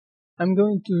I'm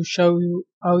going to show you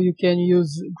how you can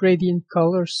use gradient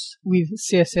colors with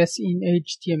CSS in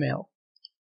HTML.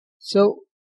 So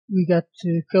we got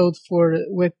code for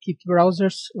WebKit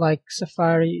browsers like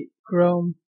Safari,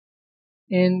 Chrome,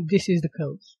 and this is the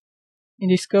code. In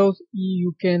this code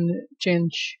you can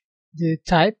change the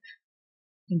type,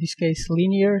 in this case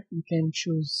linear, you can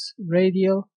choose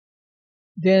radial,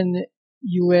 then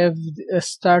you have a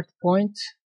start point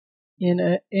and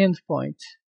an end point.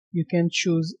 You can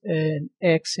choose an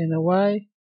X and a Y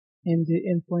and the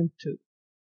endpoint too.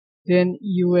 Then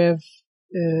you have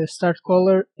start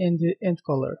color and the end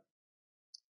color.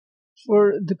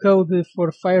 For the code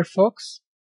for Firefox,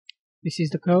 this is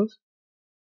the code.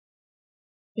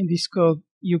 In this code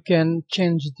you can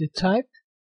change the type.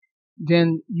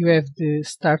 Then you have the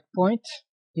start point,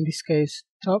 in this case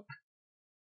top.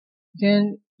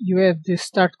 Then you have the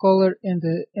start color and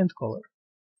the end color.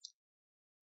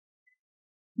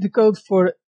 The code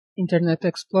for Internet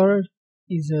Explorer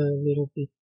is a little bit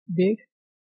big.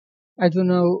 I don't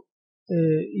know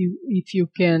if you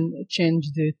can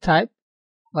change the type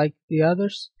like the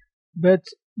others, but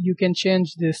you can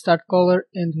change the start color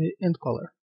and the end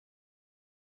color.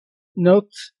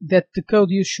 Note that the code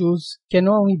you choose can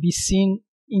only be seen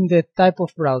in that type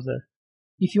of browser.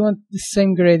 If you want the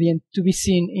same gradient to be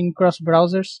seen in cross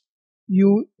browsers,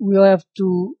 you will have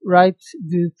to write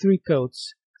the three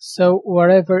codes. So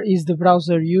wherever is the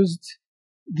browser used,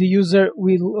 the user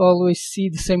will always see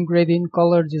the same gradient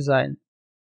color design.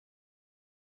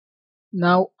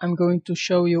 Now I'm going to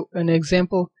show you an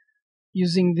example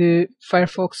using the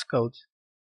Firefox code.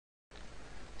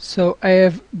 So I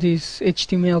have this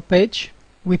HTML page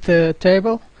with a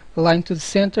table, a line to the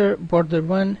center, border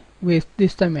 1 with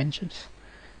these dimensions.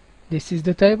 This is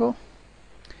the table,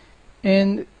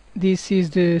 and this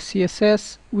is the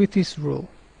CSS with this rule.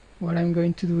 What I'm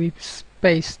going to do is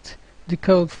paste the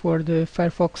code for the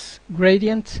Firefox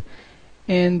gradient,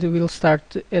 and we'll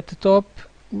start at the top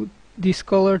with this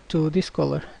color to this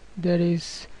color, that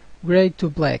is gray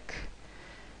to black.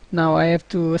 Now I have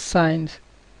to assign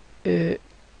a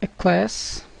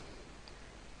class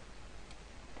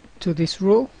to this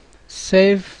rule,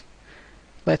 save,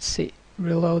 let's see,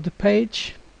 reload the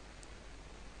page,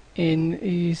 and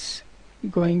is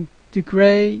going the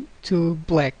gray to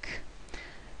black.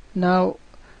 Now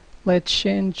let's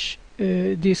change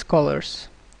these colors.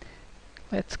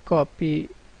 Let's copy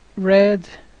red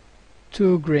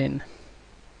to green.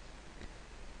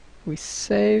 We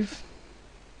save,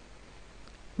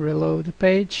 reload the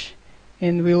page,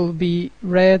 and will be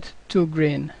red to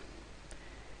green.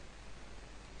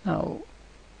 Now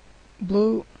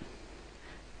blue,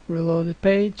 reload the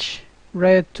page,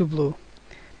 red to blue.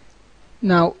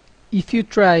 Now if you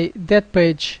try that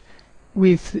page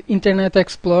with Internet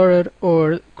Explorer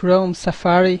or Chrome,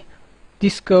 Safari,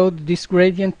 this code, this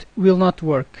gradient will not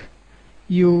work.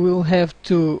 You will have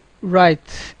to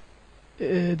write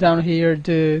down here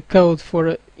the code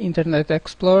for Internet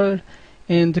Explorer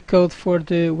and the code for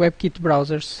the WebKit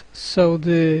browsers, so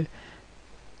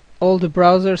all the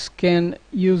browsers can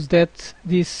use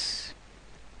this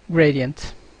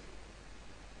gradient.